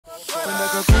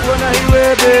kuona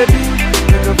iwe baby,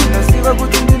 nikafuna siva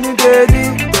kutindini dedi,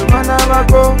 mana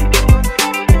wako.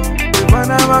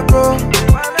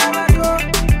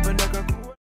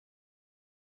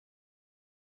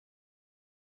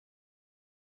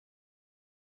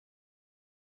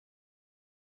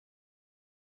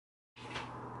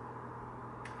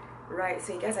 Right,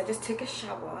 so you guys, I just took a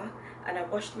shower and I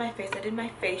washed my face. I did my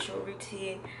facial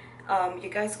routine. You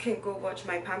guys can go watch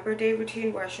my pamper day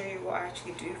routine where I show you what I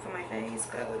actually do for my face,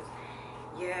 because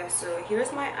yeah. So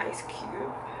here's my ice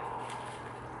cube.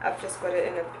 I've just got it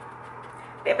in a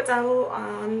paper towel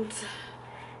and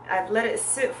I've let it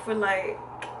sit for like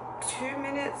 2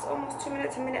 minutes, almost 2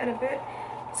 minutes, a minute and a bit,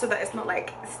 so that it's not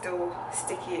like still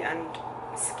sticky and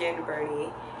skin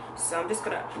burny. So I'm just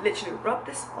gonna literally rub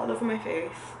this all over my face.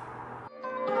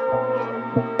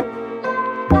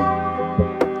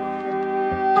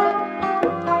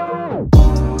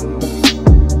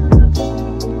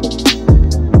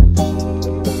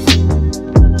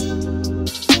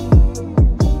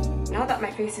 Now that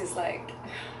my face is like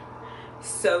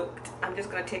soaked, I'm just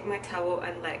gonna take my towel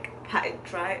and like pat it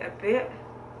dry a bit,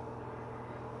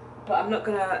 but I'm not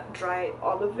gonna dry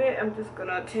all of it. I'm just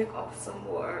gonna take off some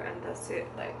water and that's it.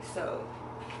 Like so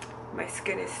my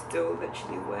skin is still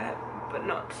literally wet but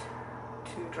not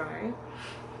too dry.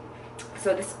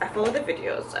 So this, I follow the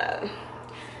videos.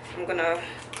 I'm gonna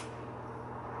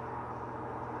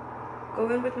go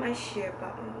in with my Shea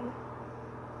Butter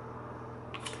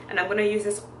and I'm gonna use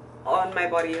this on my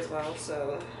body as well.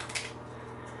 So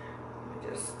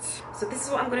this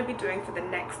is what I'm going to be doing for the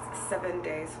next 7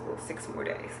 days or 6 more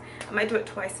days. I might do it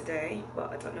twice a day,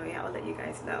 but I don't know yet. I'll let you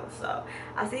guys know. So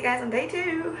I'll see you guys on day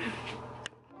 2.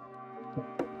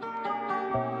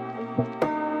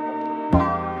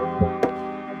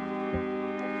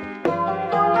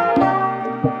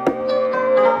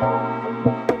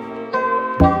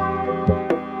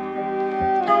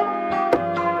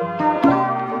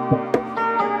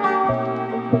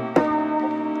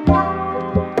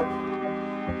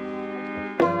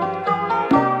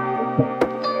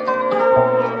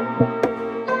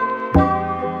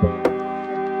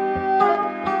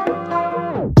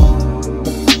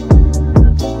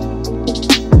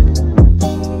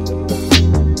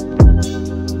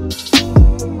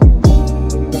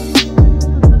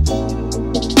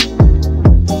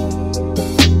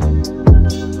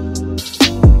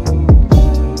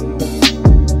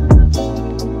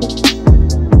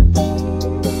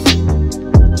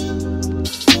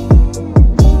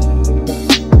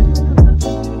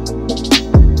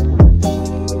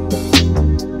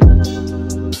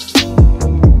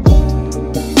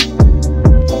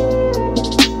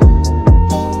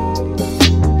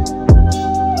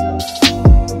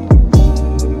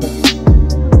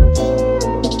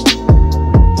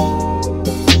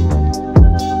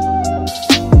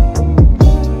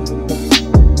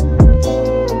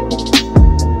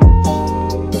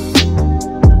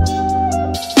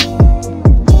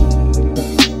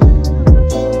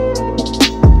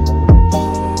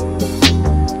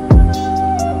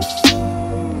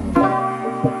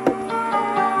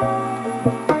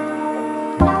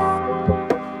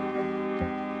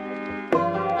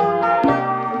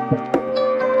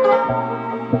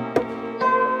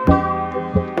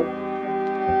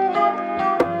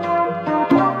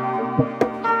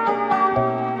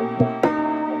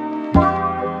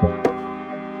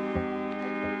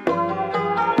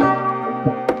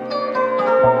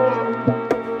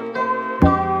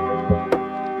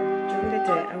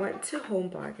 Home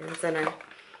Bargains and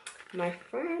my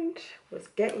friend was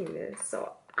getting this,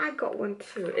 so I got one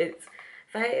too. It's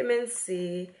vitamin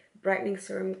C brightening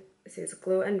serum. It says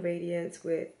glow and radiance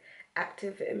with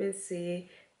active vitamin C,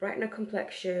 brighten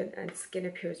complexion and skin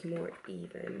appears more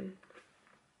even.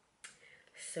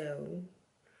 So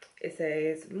it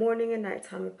says morning and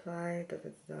nighttime apply, da, da,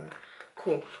 da, da.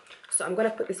 Cool. So I'm gonna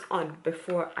put this on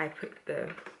before I put the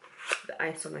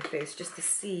ice on my face, just to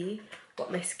see what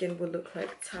my skin will look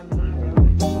like tomorrow.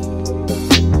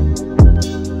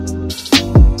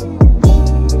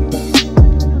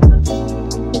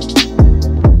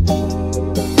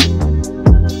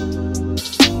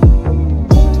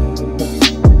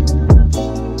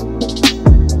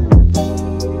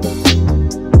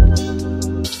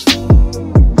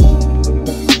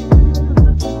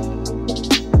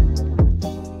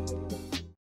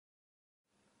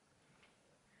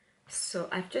 So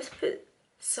I've just put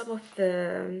some of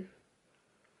the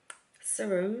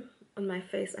serum on my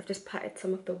face. I've just patted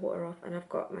some of the water off and I've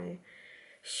got my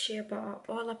Shea Butter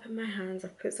all up in my hands.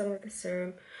 I've put some of the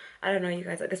serum. I don't know, you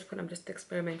guys, at this point I'm just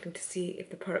experimenting to see if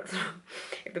the products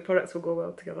will go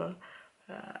well together.